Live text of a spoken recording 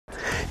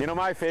You know,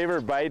 my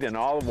favorite bite in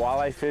all of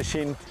walleye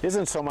fishing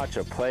isn't so much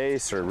a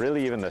place or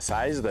really even the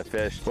size of the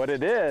fish. What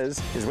it is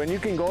when you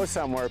can go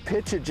somewhere,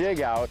 pitch a jig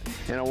out,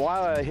 and a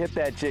walleye hit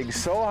that jig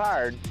so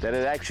hard that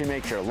it actually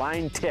makes your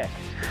line tick,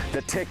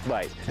 the tick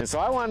bite. And so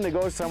I wanted to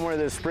go somewhere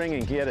this spring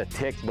and get a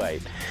tick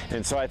bite.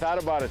 And so I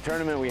thought about a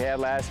tournament we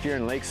had last year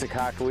in Lake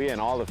Sakakawea and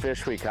all the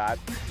fish we caught.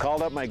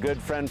 Called up my good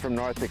friend from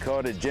North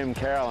Dakota, Jim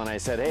Carroll, and I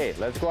said, hey,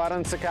 let's go out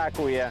on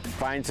Sakakawea,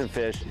 find some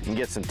fish, and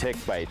get some tick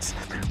bites.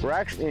 We're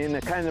actually in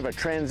a kind of a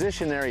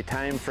transitionary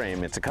time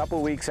frame. It's a couple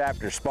weeks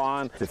after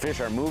spawn. The fish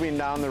are moving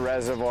down the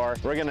reservoir.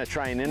 We're going to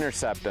try and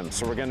intercept them.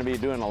 So we're going to be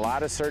doing a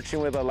lot of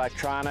searching with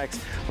electronics.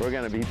 We're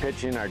going to be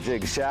pitching our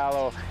jig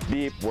shallow,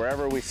 deep,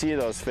 wherever we see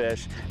those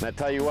fish. And I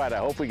tell you what, I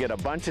hope we get a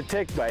bunch of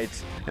tick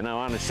bites, and I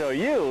want to show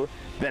you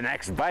the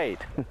next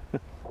bite.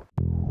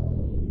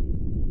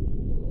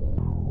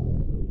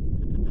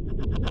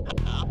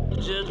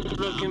 Just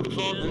looking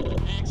for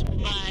the next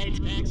bite,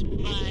 next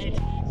bite,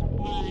 next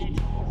bite.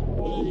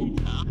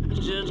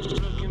 Just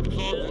looking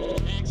for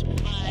the next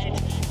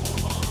bite.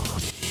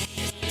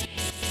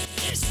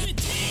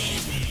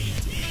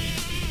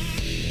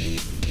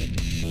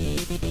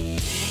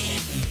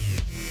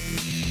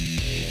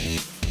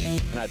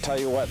 And I tell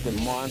you what, the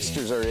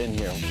monsters are in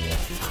here.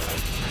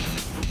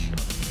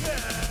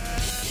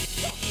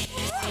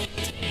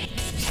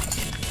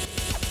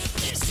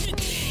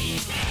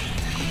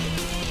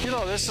 You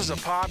know, this is a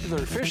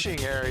popular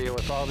fishing area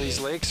with all these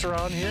lakes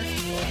around here.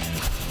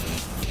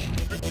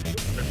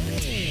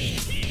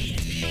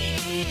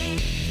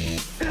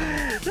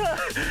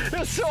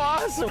 That's so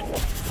awesome.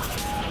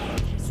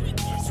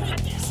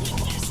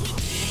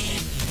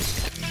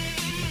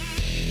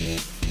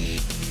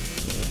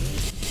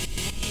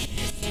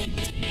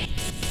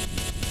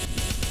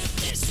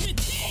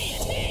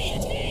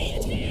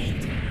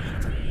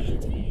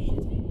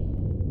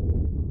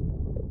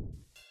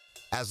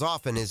 As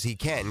often as he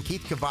can,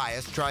 Keith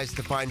Kavajecz tries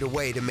to find a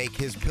way to make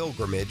his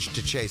pilgrimage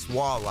to chase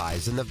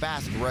walleyes in the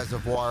vast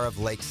reservoir of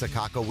Lake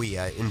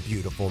Sakakawea in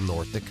beautiful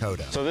North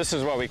Dakota. So this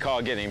is what we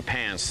call getting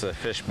pants. The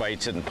fish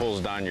bites it and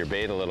pulls down your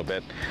bait a little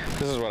bit.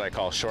 This is what I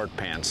call short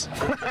pants.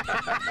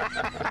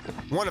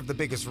 One of the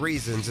biggest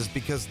reasons is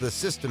because the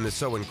system is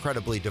so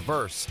incredibly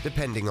diverse,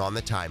 depending on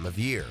the time of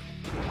year.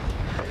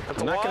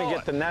 I'm not going to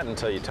get the net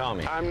until you tell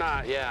me. I'm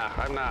not, yeah,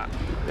 I'm not.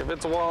 If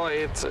it's a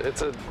walleye,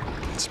 it's a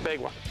big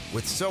one.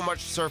 With so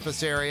much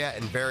surface area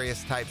and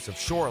various types of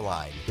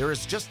shoreline, there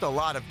is just a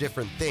lot of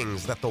different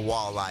things that the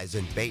walleyes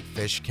and bait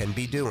fish can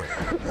be doing.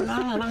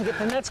 No, get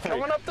the nets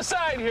Coming up the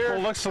side here.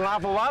 Well, looks an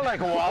awful lot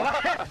like a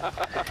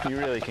walleye. You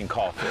really can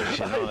call fish,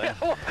 you know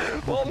that.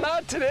 Well,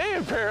 not today,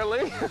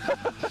 apparently.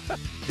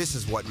 This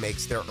is what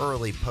makes their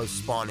early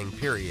post-spawning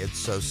periods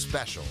so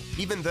special.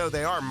 Even though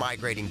they are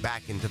migrating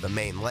back into the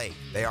main lake,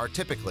 they are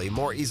typically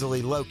more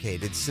easily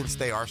located since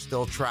they are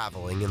still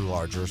traveling in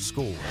larger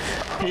schools.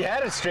 He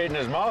had it straight in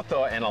his mouth,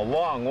 though, and a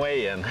long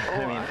way in.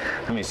 I mean,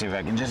 let me see if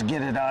I can just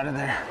get it out of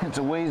there. It's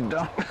a ways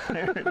down.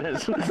 There it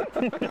is. Look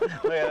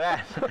at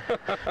that.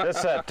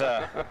 That's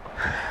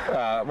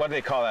that, what do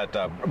they call that?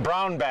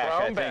 Brownback,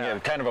 I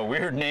think. Kind of a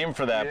weird name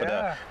for that, but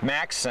a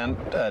max scent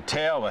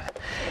tail. But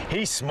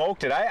he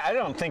smoked it. I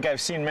don't think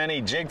I've seen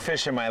many jig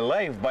fish in my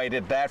life bite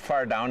it that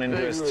far down into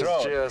his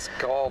throat. Just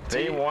gulped.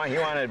 He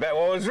wanted it back.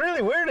 Well, what's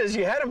really weird is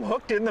you had him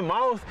hooked in the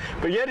mouth,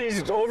 but yet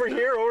he's over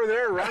here, over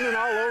there, running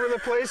all over the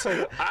place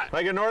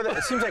like a northern.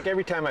 It seems like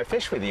every time I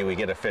fish with you, we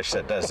get a fish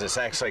that does this.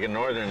 Acts like a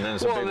northern, and then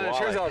it's a big walleye. Well, it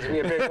turns out to be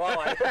a big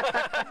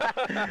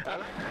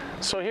walleye.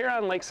 So here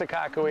on Lake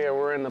Sakakawea,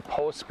 we're in the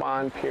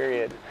post-spawn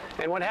period.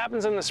 And what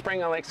happens in the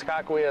spring on Lake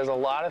Sakakawea is a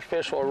lot of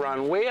fish will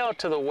run way out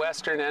to the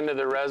western end of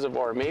the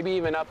reservoir, maybe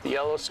even up the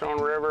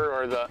Yellowstone River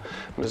or the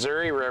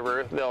Missouri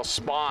River. They'll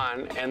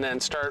spawn and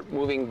then start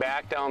moving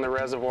back down the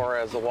reservoir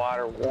as the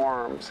water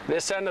warms.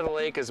 This end of the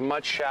lake is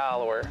much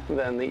shallower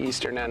than the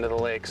eastern end of the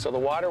lake, so the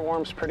water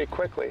warms pretty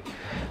quickly.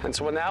 And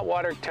so when that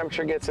water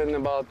temperature gets in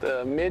about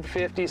the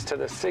mid-50s to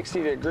the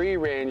 60-degree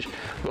range,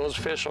 those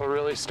fish will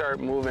really start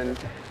moving.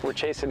 We're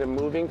chasing a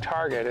moving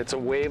target. It's a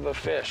wave of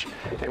fish,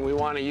 and we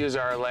want to use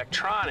our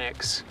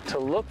electronics to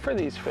look for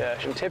these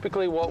fish. And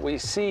typically what we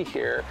see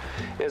here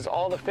is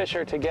all the fish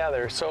are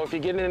together. So if you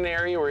get in an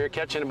area where you're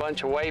catching a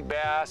bunch of white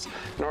bass,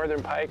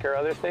 northern pike, or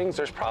other things,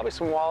 there's probably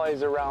some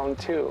walleyes around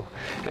too.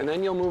 And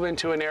then you'll move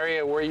into an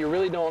area where you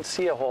really don't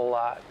see a whole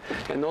lot.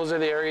 And those are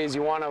the areas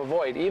you want to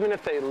avoid. Even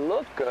if they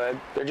look good,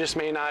 there just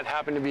may not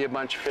happen to be a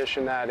bunch of fish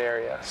in that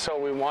area. So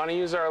we want to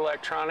use our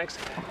electronics,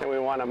 and we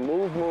want to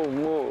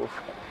move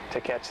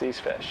to catch these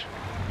fish.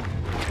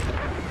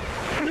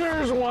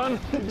 There's one.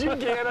 Did you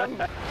get him?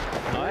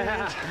 Oh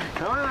yeah.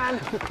 Come on.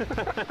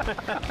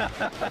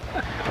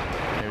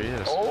 There he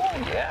is. Oh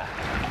yeah.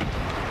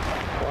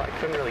 Well, I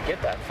couldn't really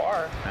get that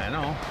far. I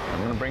know. I'm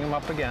going to bring him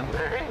up again. All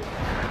right.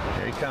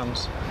 Here he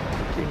comes.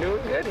 You're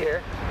doing good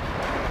here.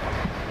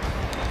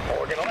 Oh,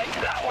 we're going to like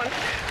that one.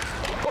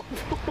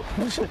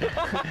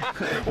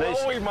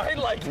 Well, we might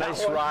like that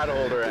Nice one. rod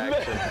holder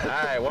action.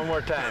 All right, one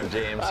more time,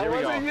 James. Here we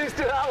I go. wasn't used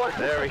to that one.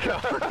 There we go.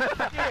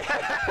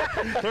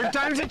 Third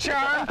time's a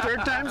charm. Third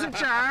time's a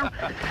charm.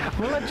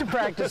 We'll let you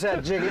practice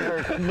that jigging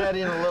or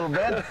netting a little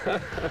bit.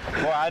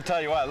 Well, I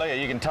tell you what, look at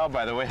you can tell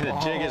by the way the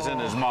jig is in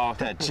his mouth,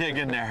 that jig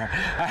in there.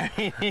 I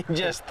mean, he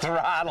just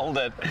throttled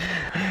it.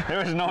 There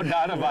was no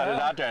doubt about it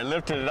out there. I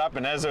lifted it up,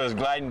 and as it was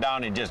gliding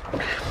down, he just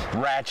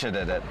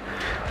ratcheted it.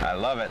 I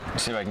love it.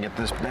 Let's see if I can get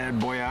this bad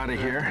boy out of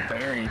here.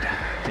 Buried.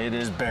 It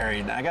is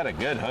buried. I got a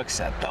good hook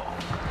set though,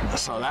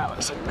 so that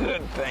was a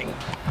good thing.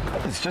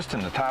 It's just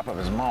in the top of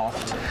his mouth.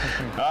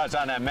 Oh, it's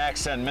on that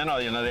Max Scent Minnow.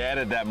 You know, they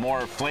added that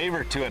more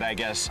flavor to it, I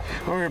guess.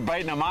 When we were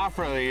biting them off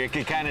earlier, you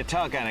could kind of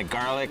tell, kind of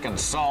garlic and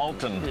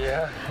salt, and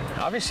Yeah.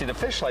 obviously the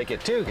fish like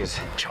it too, because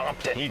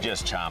Chomped it. he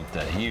just chomped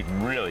it. He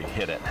really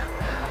hit it.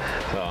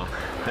 So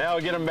now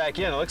we'll get him back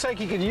in. It looks like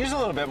he could use a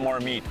little bit more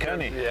meat,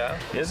 couldn't he? Yeah.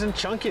 He isn't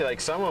chunky like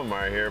some of them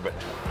are here, but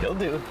he'll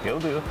do. He'll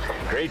do.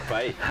 Great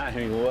bite. I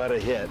mean, what a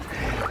hit.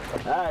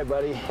 All right,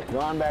 buddy. Go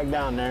on back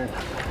down there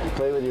and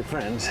play with your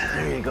friends.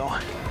 There you go.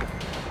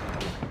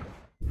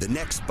 The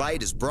next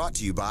bite is brought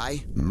to you by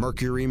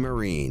Mercury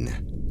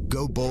Marine.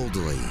 Go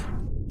boldly.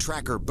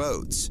 Tracker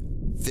Boats.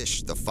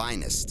 Fish the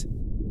finest.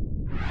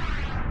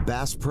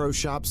 Bass Pro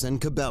Shops and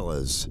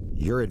Cabela's.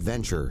 Your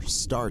adventure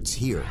starts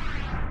here.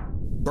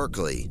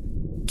 Berkeley.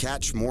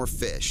 Catch more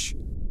fish.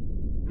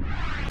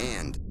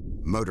 And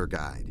Motor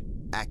Guide.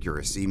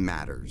 Accuracy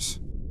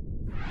matters.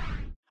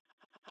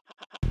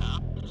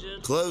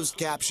 Closed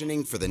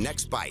captioning for the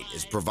next bite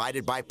is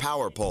provided by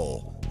Power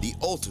Pole, the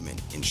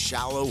ultimate in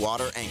shallow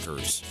water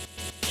anchors.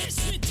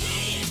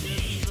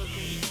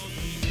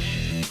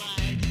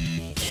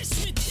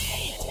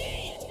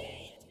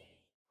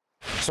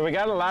 So we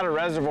got a lot of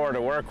reservoir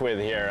to work with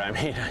here. I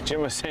mean,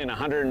 Jim was saying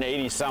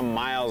 180 some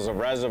miles of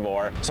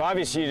reservoir. So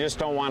obviously you just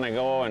don't want to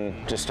go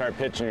and just start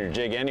pitching your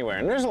jig anywhere.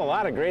 And there's a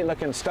lot of great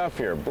looking stuff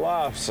here,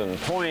 bluffs and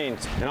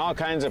points and all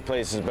kinds of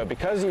places. But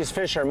because these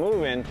fish are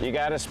moving, you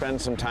got to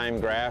spend some time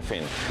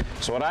graphing.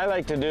 So what I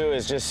like to do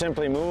is just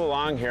simply move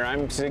along here.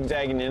 I'm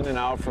zigzagging in and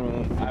out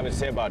from, I would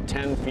say, about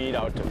 10 feet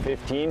out to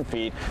 15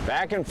 feet,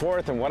 back and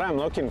forth, and what I'm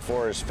looking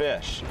for is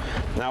fish.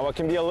 Now what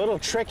can be a little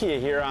tricky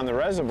here on the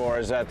reservoir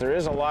is that there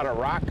is a lot of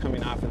rock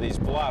coming off of these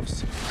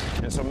bluffs,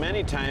 and so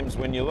many times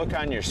when you look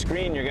on your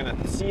screen you're going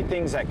to see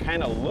things that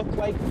kind of look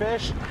like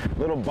fish,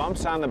 little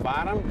bumps on the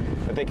bottom,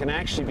 but they can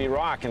actually be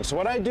rock. And so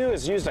what I do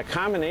is use a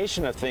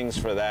combination of things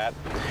for that.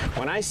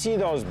 When I see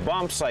those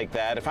bumps like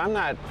that, if I'm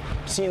not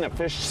seeing a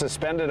fish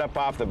suspended up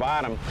off the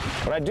bottom,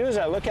 what I do is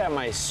I look at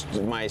my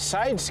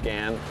side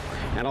scan,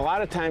 and a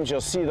lot of times you'll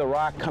see the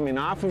rock coming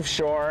off of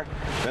shore,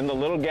 then the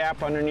little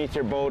gap underneath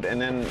your boat, and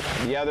then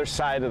the other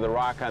side of the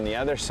rock on the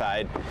other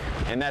side,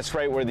 and that's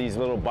right where these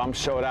little bumps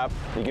showed up.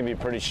 You can be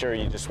pretty sure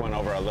you just went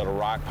over a little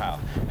rock pile.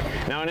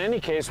 Now in any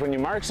case, when you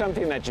mark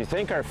something that you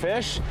think are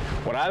fish,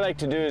 what I like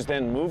to do is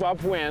then move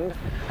upwind.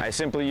 I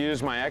simply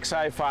use my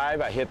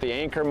XI5, I hit the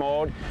anchor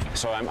mode,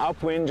 so I'm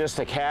upwind just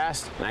to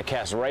cast, and I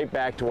cast right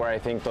back to where I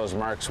think those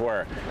marks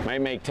were.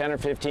 Might make 10 or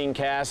 15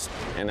 casts,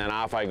 and then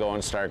off I go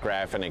and start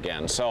graphing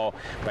again. So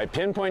by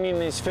pinpointing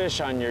these fish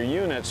on your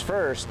units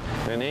first,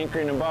 then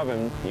anchoring above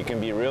them, you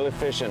can be real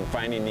efficient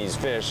finding these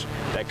fish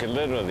that could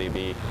literally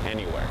be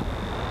anywhere.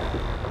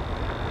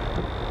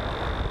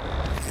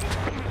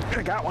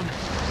 I got one.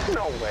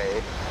 No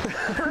way.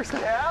 First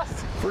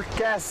cast? First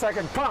cast,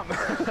 second pump.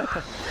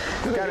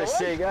 It's kind of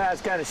shaking.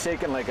 It's kind of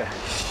shaking like a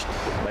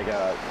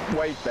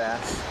white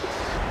bass.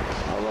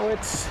 Although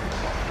it's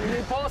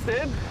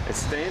Posted.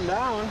 staying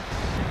down.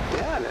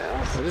 Yeah,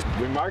 it is.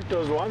 We marked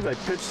those ones. I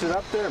pitched it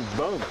up there and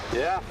boom.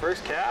 Yeah,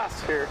 first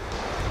cast here.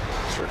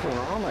 Circling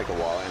around like a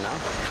walleye now.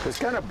 It's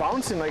kind of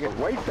bouncing like a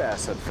white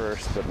bass at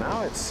first, but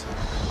now it's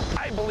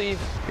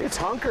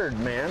hunkered,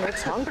 man.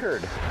 It's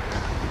hunkered.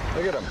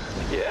 Look at him.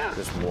 Yeah.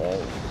 Just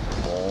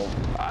whoa.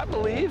 I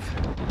believe.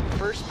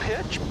 First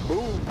pitch,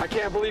 boom. I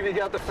can't believe he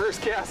got the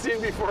first cast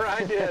in before I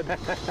did.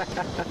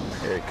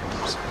 Here it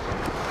comes.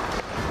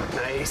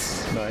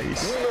 Nice.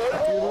 Nice.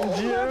 Oh,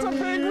 that's a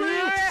big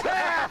reach.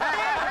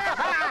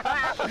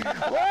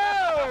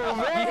 Whoa,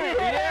 man!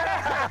 Yeah.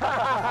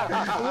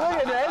 Look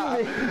at that.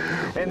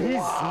 And he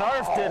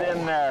snarfed it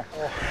in there.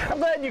 I'm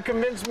glad you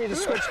convinced me to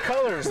switch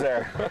colors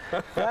there.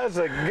 That's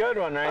a good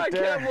one right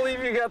there. I can't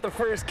believe you got the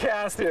first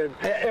cast in.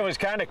 It was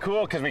kind of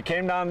cool because we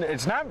came down.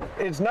 It's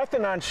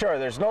nothing on shore.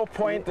 There's no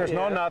point. There's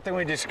no nothing.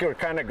 We just were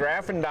kind of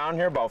graphing down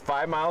here about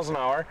 5 miles an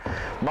hour.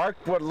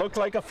 Marked what looked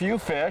like a few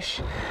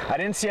fish. I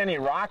didn't see any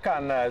rock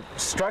on the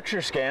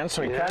structure scan,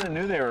 so we kind of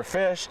knew they were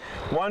fish.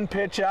 One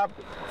pitch up,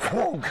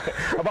 whoa,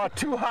 about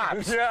 2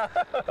 hops. Yeah.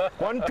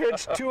 One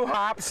pitch, 2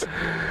 hops,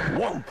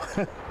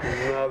 whoomp.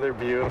 Another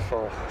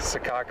beautiful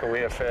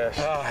Sakakawea fish.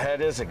 Oh,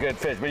 that is a good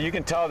fish, but you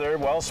can tell they're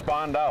well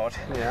spawned out.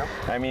 Yeah.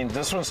 I mean,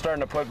 this one's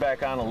starting to put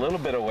back on a little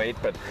bit of weight,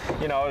 but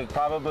you know, it was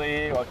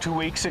probably 2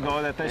 weeks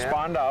ago that they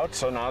spawned out,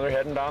 so now they're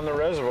heading down the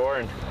reservoir,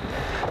 and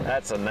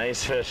that's a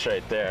nice fish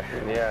right there.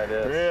 Yeah, it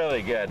is.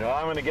 Really good. Well,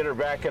 I'm gonna get her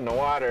back in the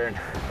water, and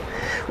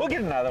we'll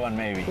get another one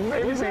maybe.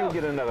 Maybe we'll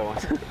get another one.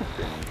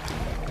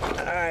 All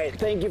right,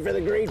 thank you for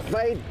the great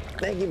fight.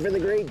 Thank you for the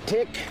great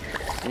tick,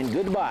 and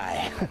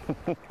goodbye.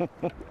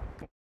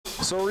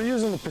 So we're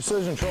using the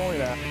precision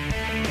trolling app.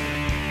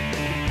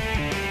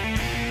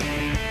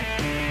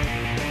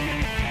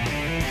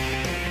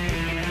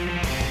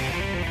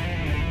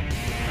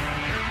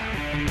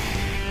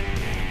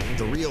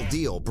 The Real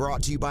Deal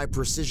brought to you by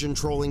Precision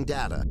Trolling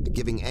Data,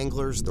 giving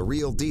anglers the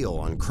real deal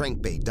on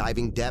crankbait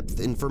diving depth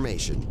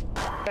information.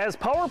 As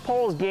power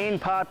poles gain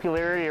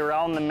popularity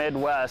around the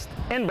Midwest,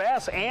 in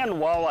bass and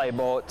walleye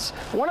boats,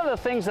 one of the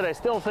things that I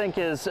still think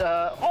is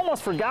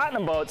almost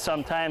forgotten about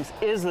sometimes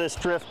is this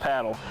drift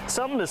paddle,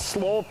 something to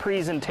slow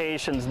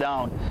presentations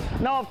down.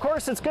 Now, of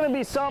course, it's going to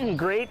be something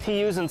great to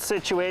use in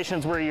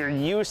situations where you're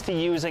used to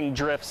using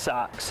drift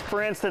socks.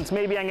 For instance,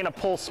 maybe I'm going to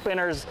pull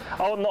spinners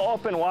out in the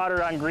open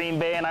water on Green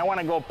Bay and I want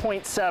to go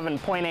 0.7,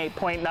 0.8,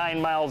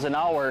 0.9 miles an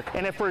hour.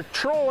 And if we're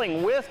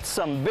trolling with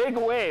some big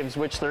waves,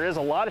 which there is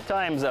a lot of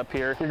times up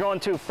here, you're going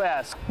too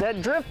fast.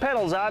 That drift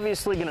pedal is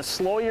obviously going to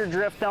slow your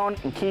drift down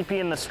and keep you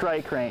in the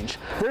strike range.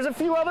 There's a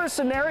few other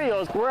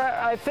scenarios where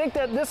I think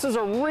that this is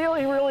a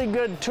really, really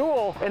good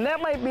tool, and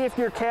that might be if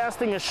you're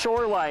casting a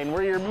shoreline,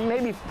 where you're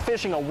maybe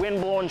fishing a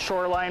wind-blown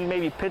shoreline,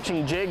 maybe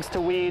pitching jigs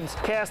to weeds,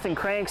 casting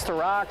cranks to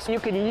rocks. You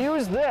can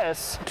use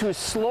this to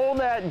slow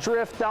that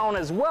drift down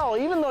as well.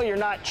 Even though you're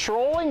not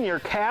trolling, you're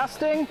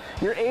casting,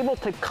 you're able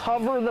to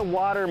cover the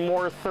water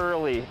more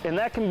thoroughly, and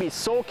that can be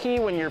so key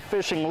when you're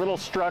fishing little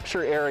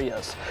structure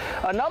areas.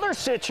 Another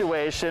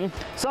situation,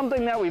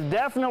 something that we've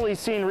definitely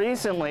seen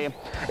recently,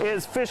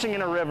 is fishing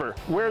in a river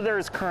where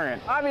there's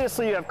current.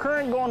 Obviously you have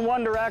current going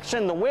one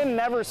direction, the wind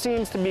never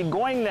seems to be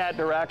going that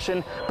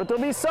direction, but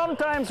there'll be some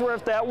times where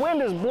if that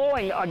wind is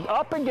blowing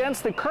up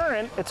against the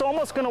current, it's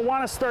almost going to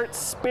want to start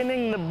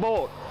spinning the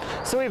boat.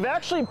 So we've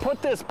actually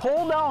put this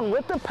pole down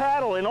with the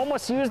paddle and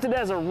almost used it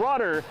as a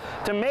rudder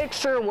to make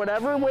sure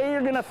whatever way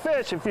you're going to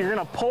fish, if you're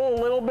going to pull a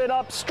little bit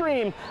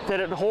upstream, that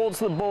it holds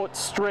the boat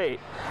straight.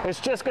 It's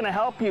just going to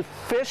help you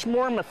fish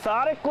more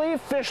methodically,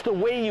 fish the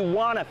way you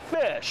want to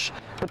fish.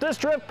 But this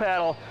drift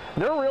paddle,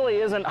 there really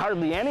isn't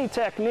hardly any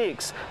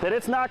techniques that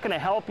it's not going to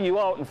help you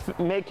out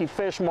and make you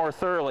fish more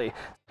thoroughly.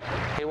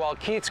 Hey, while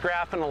Keith's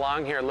graphing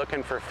along here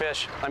looking for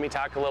fish, let me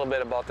talk a little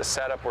bit about the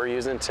setup we're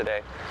using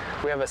today.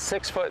 We have a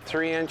 6-foot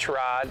 3-inch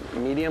rod,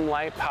 medium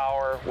light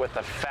power with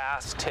a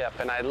fast tip,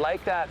 and I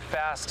like that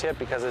fast tip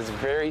because it's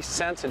very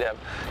sensitive.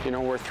 You know,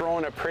 we're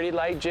throwing a pretty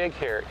light jig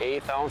here,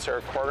 1/8 ounce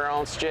or 1/4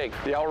 ounce jig.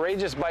 The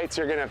outrageous bites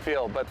you're gonna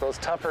feel, but those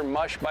tougher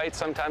mush bites,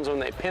 sometimes when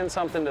they pin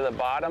something to the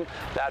bottom,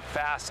 that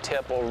fast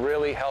tip will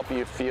really help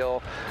you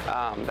feel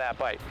that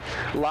bite.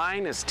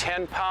 Line is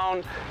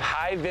 10-pound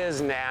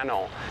high-vis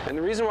nano, and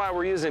the reason why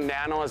we're using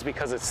nano is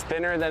because it's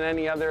thinner than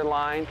any other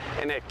line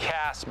and it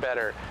casts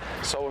better.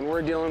 So when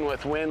we're dealing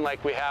with wind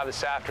like we have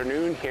this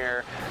afternoon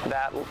here,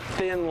 that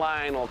thin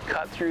line will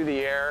cut through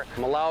the air,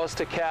 allow us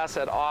to cast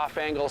at off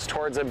angles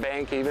towards a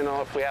bank, even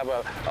though if we have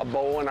a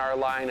bow in our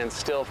line, and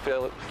still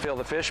feel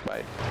the fish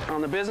bite. On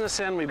the business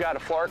end, we've got a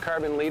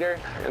fluorocarbon leader,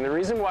 and the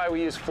reason why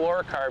we use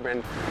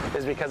fluorocarbon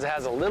is because it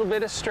has a little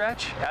bit of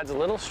stretch, adds a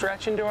little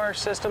stretch into our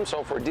system,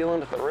 so if we're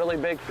dealing with a really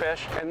big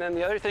fish. And then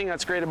the other thing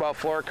that's great about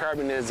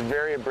fluorocarbon is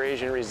very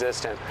abrasion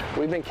resistant.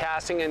 We've been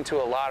casting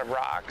into a lot of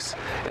rocks,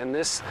 and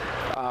this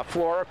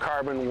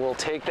fluorocarbon will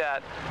take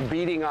that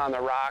beating on the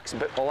rocks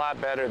a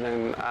lot better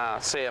than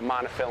say a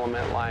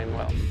monofilament line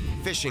will.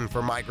 Fishing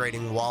for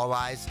migrating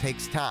walleyes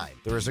takes time.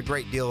 There is a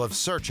great deal of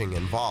searching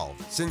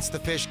involved, since the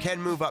fish can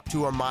move up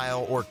to a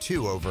mile or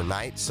 2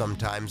 overnight,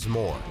 sometimes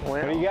more. Well,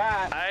 What do you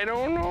got? I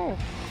don't know.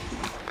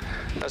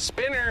 A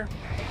spinner.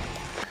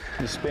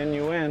 You spin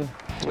you in.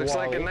 Looks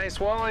like a nice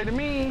walleye to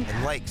me.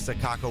 And Lake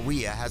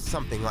Sakakawea has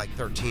something like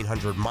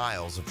 1,300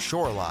 miles of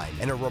shoreline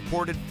and a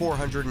reported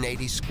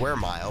 480 square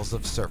miles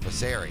of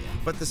surface area.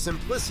 But the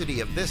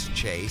simplicity of this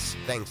chase,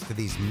 thanks to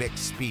these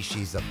mixed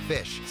species of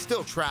fish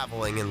still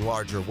traveling in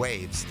larger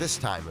waves this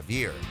time of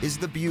year, is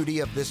the beauty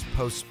of this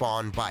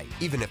post-spawn bite,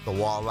 even if the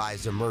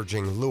walleye's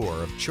emerging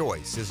lure of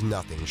choice is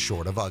nothing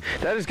short of ugly.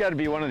 That has got to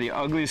be one of the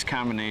ugliest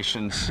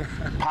combinations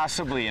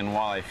possibly in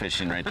walleye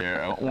fishing right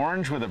there.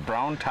 Orange with a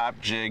brown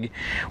top jig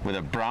with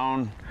a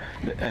brown,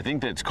 I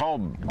think that's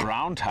called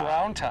brown top.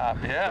 Brown top,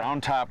 yeah.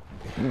 Brown top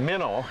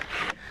minnow.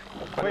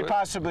 Quite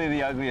possibly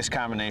the ugliest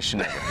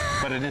combination ever,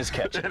 but it is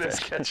catching It is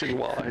fish. catching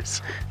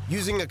walleyes.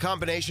 Using a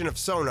combination of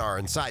sonar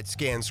and side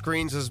scan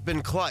screens has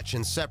been clutch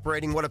in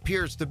separating what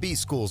appears to be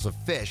schools of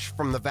fish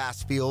from the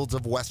vast fields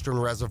of western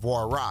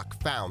reservoir rock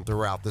found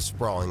throughout the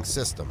sprawling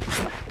system.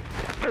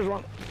 There's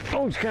one.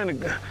 Oh, it's kind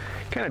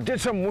of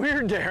did something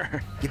weird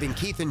there. Giving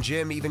Keith and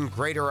Jim even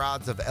greater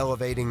odds of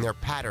elevating their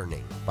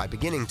patterning by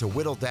beginning to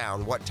whittle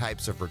down what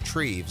types of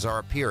retrieves are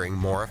appearing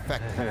more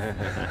effective.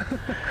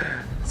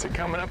 Is it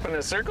coming up in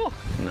a circle?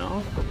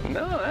 No.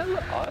 No,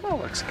 that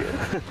looks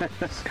good.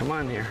 Come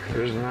on here.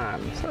 There's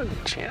not. There's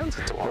a chance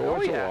it's a walleye. There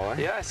was Oh, a yeah. walleye.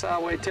 Yeah, I saw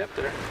a white tip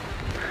there.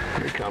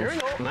 Here it comes. Here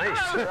we go. Nice.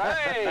 All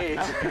right.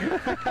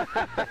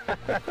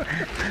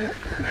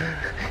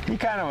 He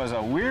kind of was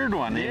a weird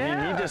one.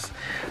 Yeah.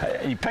 I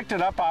mean, he picked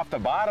it up off the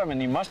bottom,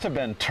 and he must have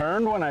been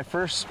turned when I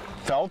first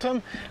felt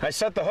him. I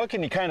set the hook,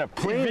 and he kind of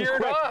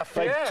veered off,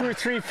 like yeah. 2 or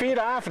 3 feet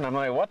off, and I'm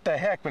like, what the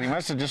heck? But he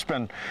must have just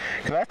been,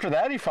 because after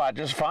that he fought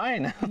just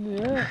fine.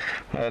 Yeah.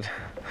 But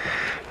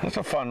that's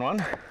a fun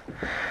one.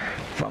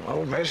 Fun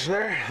little fish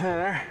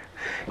there.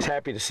 He's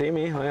happy to see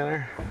me. Look at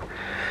there.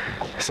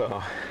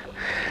 So,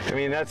 I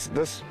mean, that's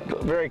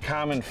very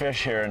common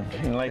fish here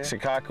in Lake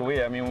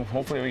Sakakawea. I mean,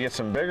 hopefully we get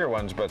some bigger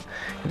ones, but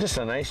just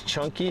a nice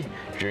chunky,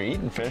 if you're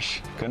eating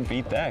fish, couldn't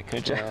beat that,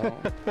 could you?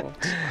 No.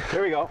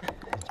 Here we go.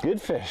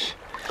 Good fish.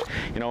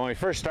 You know, when we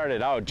first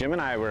started out, Jim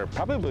and I were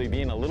probably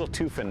being a little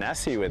too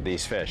finessey with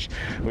these fish.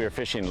 We were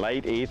fishing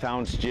light 1/8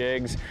 ounce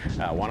jigs.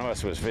 One of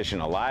us was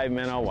fishing a live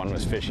minnow. One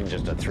was fishing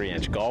just a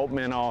 3-inch gulp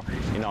minnow.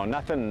 You know,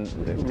 nothing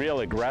real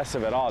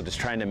aggressive at all, just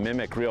trying to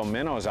mimic real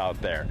minnows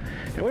out there.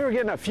 And we were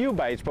getting a few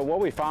bites, but what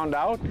we found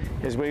out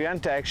is we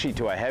went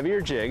to a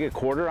heavier jig, a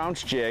 1/4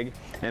 ounce jig,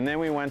 and then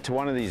we went to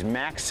one of these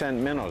max scent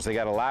minnows. They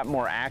got a lot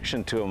more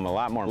action to them, a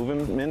lot more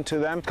movement to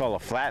them. It's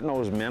called a flat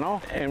nose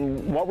minnow.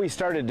 And what we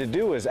started to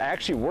do is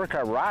actually work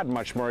our rod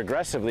much more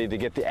aggressively to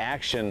get the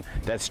action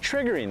that's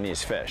triggering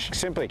these fish.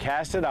 Simply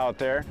cast it out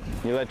there,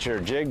 you let your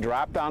jig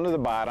drop down to the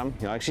bottom,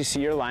 you'll actually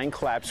see your line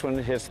collapse when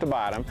it hits the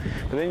bottom,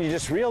 but then you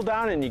just reel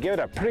down and you give it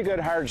a pretty good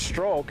hard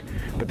stroke,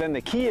 but then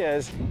the key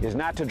is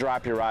not to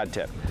drop your rod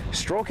tip.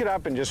 Stroke it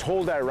up and just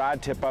hold that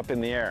rod tip up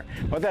in the air.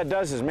 What that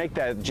does is make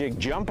that jig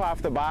jump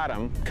off the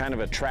bottom, kind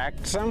of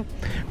attracts them,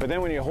 but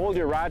then when you hold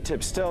your rod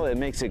tip still, it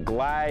makes it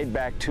glide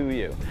back to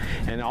you.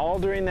 And all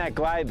during that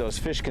glide, those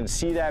fish can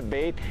see that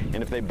bait,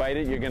 and if they bite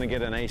it, you're going to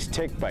get a nice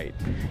tick bite.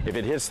 If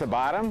it hits the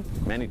bottom,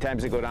 many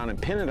times they go down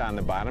and pin it on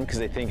the bottom because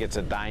they think it's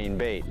a dying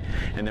bait.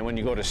 And then when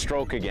you go to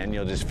stroke again,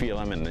 you'll just feel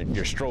them and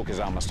your stroke is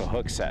almost a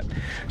hook set.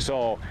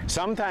 So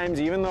sometimes,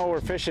 even though we're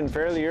fishing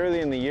fairly early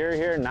in the year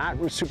here, not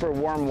super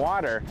warm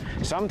water,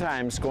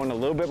 sometimes going a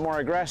little bit more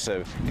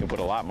aggressive can put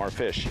a lot more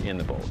fish in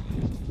the boat.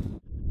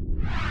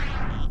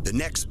 The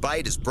next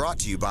bite is brought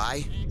to you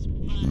by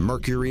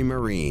Mercury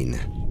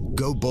Marine.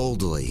 Go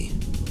boldly.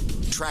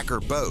 Tracker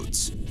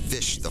Boats.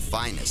 Fish the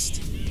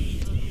finest.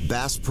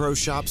 Bass Pro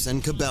Shops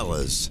and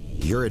Cabela's.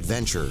 Your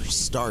adventure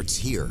starts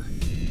here.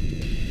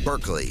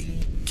 Berkeley.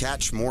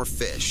 Catch more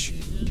fish.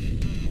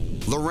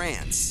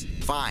 Lowrance.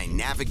 Find,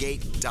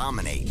 navigate,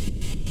 dominate.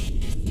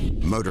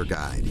 Motor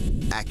Guide.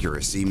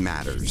 Accuracy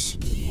matters.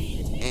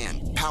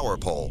 And Power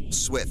Pole.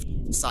 Swift,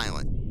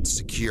 silent,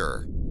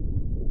 secure.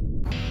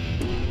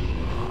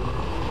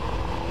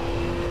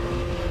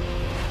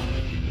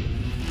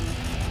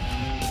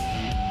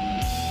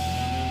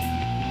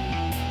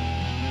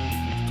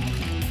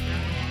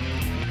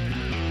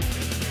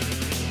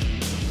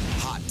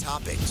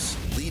 Topics,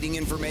 leading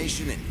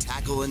information, and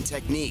tackle and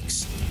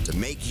techniques to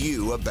make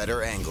you a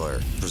better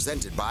angler.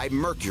 Presented by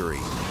Mercury.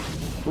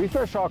 We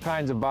fish all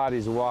kinds of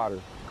bodies of water,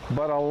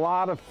 but a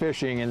lot of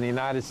fishing in the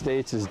United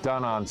States is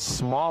done on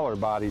smaller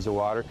bodies of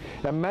water,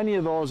 and many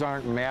of those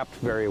aren't mapped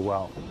very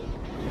well.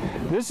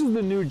 This is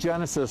the new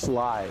Genesis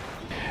Live.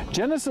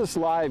 Genesis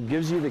Live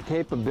gives you the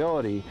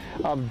capability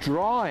of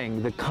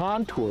drawing the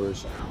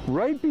contours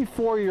right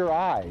before your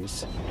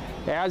eyes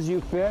as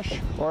you fish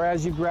or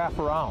as you graph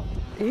around.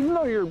 Even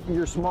though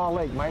your small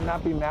lake might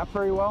not be mapped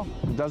very well,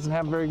 it doesn't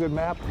have a very good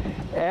map,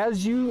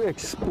 as you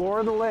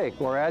explore the lake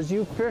or as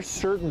you fish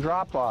certain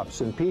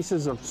drop-offs and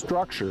pieces of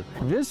structure,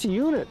 this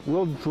unit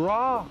will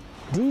draw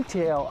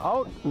detail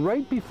out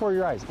right before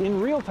your eyes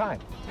in real time.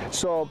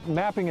 So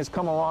mapping has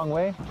come a long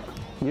way.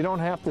 You don't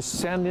have to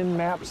send in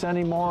maps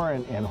anymore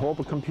and hope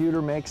a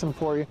computer makes them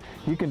for you.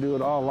 You can do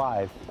it all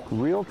live,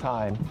 real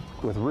time,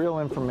 with real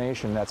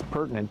information that's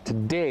pertinent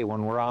today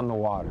when we're on the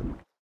water.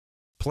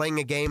 Playing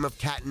a game of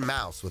cat and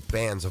mouse with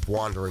bands of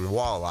wandering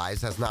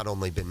walleyes has not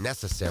only been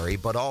necessary,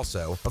 but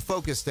also a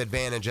focused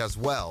advantage as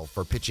well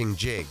for pitching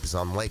jigs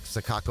on Lake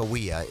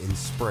Sakakawea in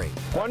spring.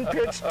 1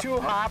 pitch, 2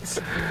 hops,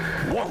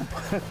 whoop!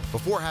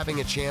 Before having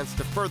a chance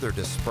to further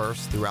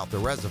disperse throughout the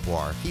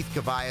reservoir,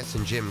 Kavajecz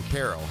and Jim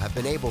Carroll have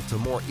been able to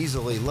more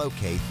easily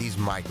locate these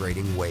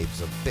migrating waves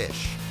of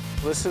fish.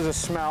 This is a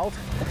smelt,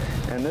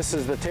 and this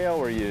is the tail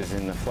we're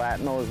using, the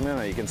flat nose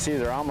minnow. You can see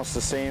they're almost the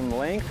same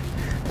length,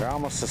 they're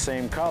almost the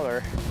same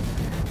color.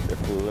 They're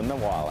fooling the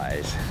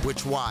walleyes.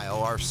 Which,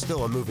 while are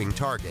still a moving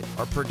target,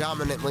 are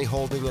predominantly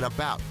holding in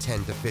about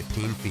 10 to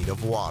 15 feet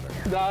of water.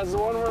 That's the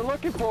one we're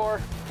looking for,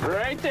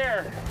 right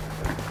there.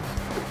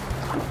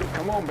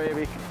 Come on,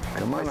 baby.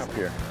 Come on up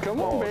here.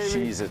 Come on, baby. Oh,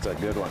 jeez, it's a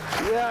good one.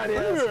 Yeah, it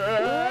is.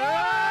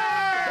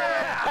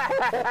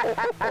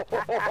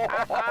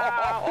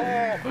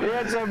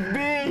 It's a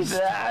beast.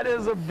 That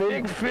is a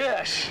big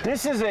fish.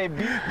 This is a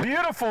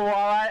beautiful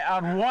walleye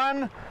on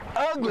one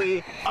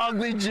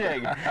ugly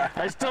jig.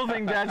 I still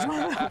think that's one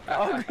of the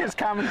ugliest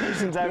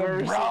combinations I've ever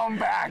seen. Brown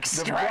back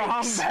The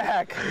brown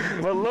back.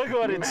 But look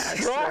what it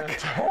struck.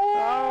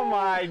 Oh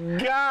my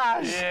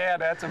gosh. Yeah,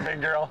 that's a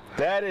big girl.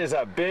 That is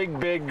a big,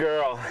 big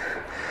girl.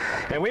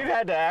 And we've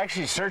had to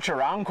actually search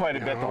around quite a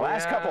bit. The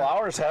last couple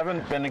hours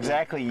haven't been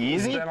exactly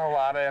easy. There's been a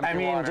lot of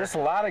empty water. Just a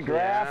lot of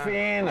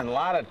graphing and a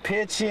lot of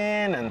pitching,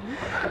 and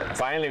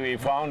finally we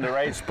found the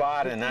right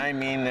spot, and I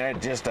mean, they're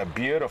just a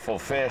beautiful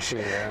fish.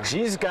 Yeah.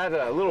 She's got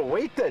a little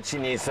weight that she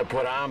needs to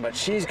put on, but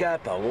she's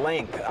got the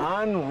length.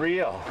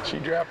 Unreal. She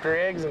dropped her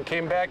eggs and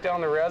came back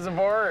down the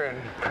reservoir,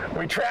 and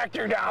we tracked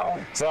her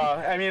down. So,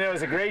 I mean, it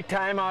was a great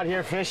time out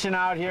here, fishing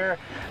out here.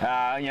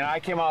 You know, I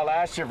came out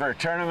last year for a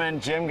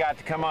tournament. Jim got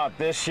to come out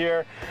this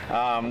year.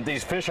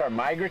 These fish are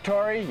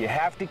migratory. You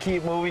have to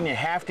keep moving. You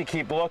have to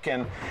keep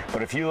looking.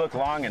 But if you look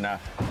long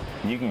enough,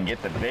 you can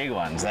get the big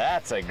ones.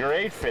 That's a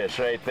great fish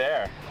right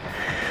there.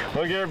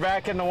 We'll get her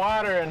back in the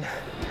water and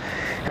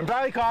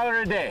probably call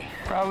her a day.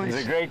 Probably.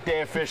 It's a great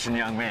day of fishing,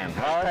 young man.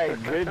 All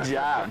right, good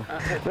job.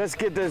 Let's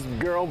get this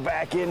girl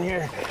back in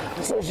here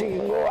so she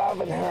can go off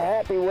in her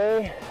happy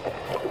way.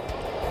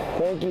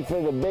 Thank you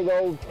for the big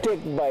old tick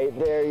bite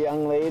there,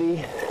 young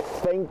lady.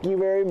 Thank you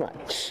very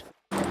much.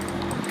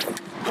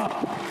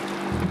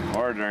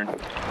 Ordering.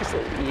 Just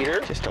a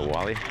eater. Just a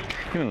walleye.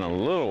 Even the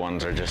little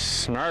ones are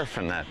just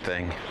snarfing that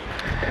thing.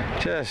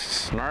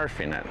 Just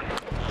snarfing it.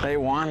 They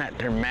want it.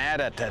 They're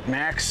mad at that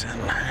Max in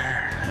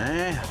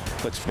there.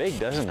 Looks big,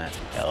 doesn't it?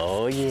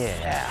 Oh,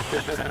 yeah.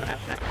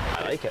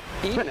 I like it.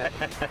 Eating it.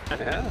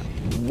 Yeah.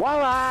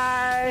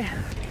 Walleye!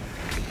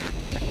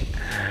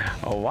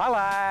 A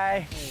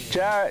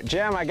walleye.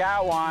 Jim, I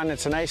got one.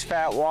 It's a nice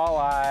fat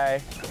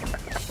walleye.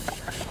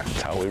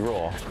 That's how we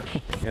roll.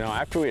 You know,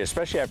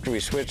 especially after we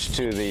switched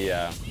to the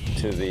a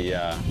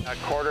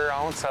 1/4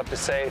 ounce up to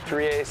say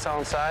 3/8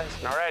 ounce size.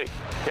 Alrighty.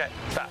 Okay,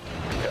 stop.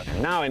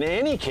 Good. Now, in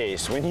any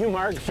case, when you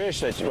mark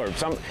fish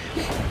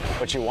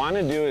what you want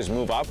to do is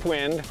move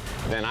upwind.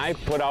 Then I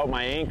put out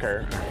my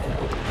anchor.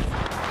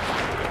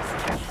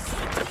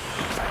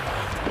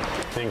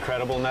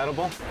 Incredible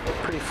nettable.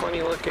 Pretty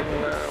funny looking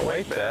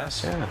white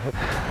bass. Yeah.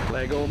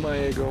 Lego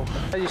my ego.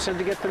 You said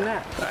to get the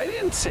net. I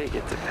didn't say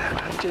get the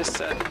net. I just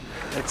said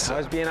I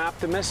was being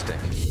optimistic.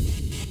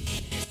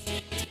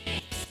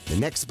 The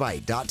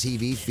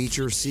NextBite.tv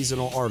features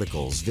seasonal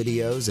articles,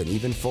 videos, and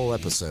even full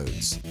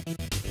episodes.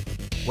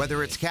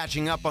 Whether it's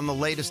catching up on the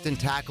latest in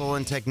tackle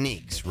and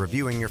techniques,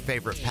 reviewing your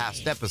favorite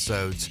past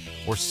episodes,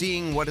 or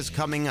seeing what is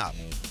coming up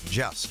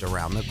just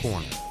around the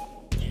corner.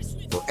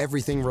 For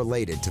everything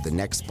related to The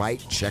Next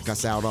Bite, check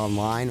us out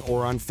online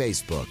or on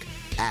Facebook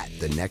at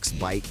The Next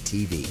Bite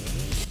TV.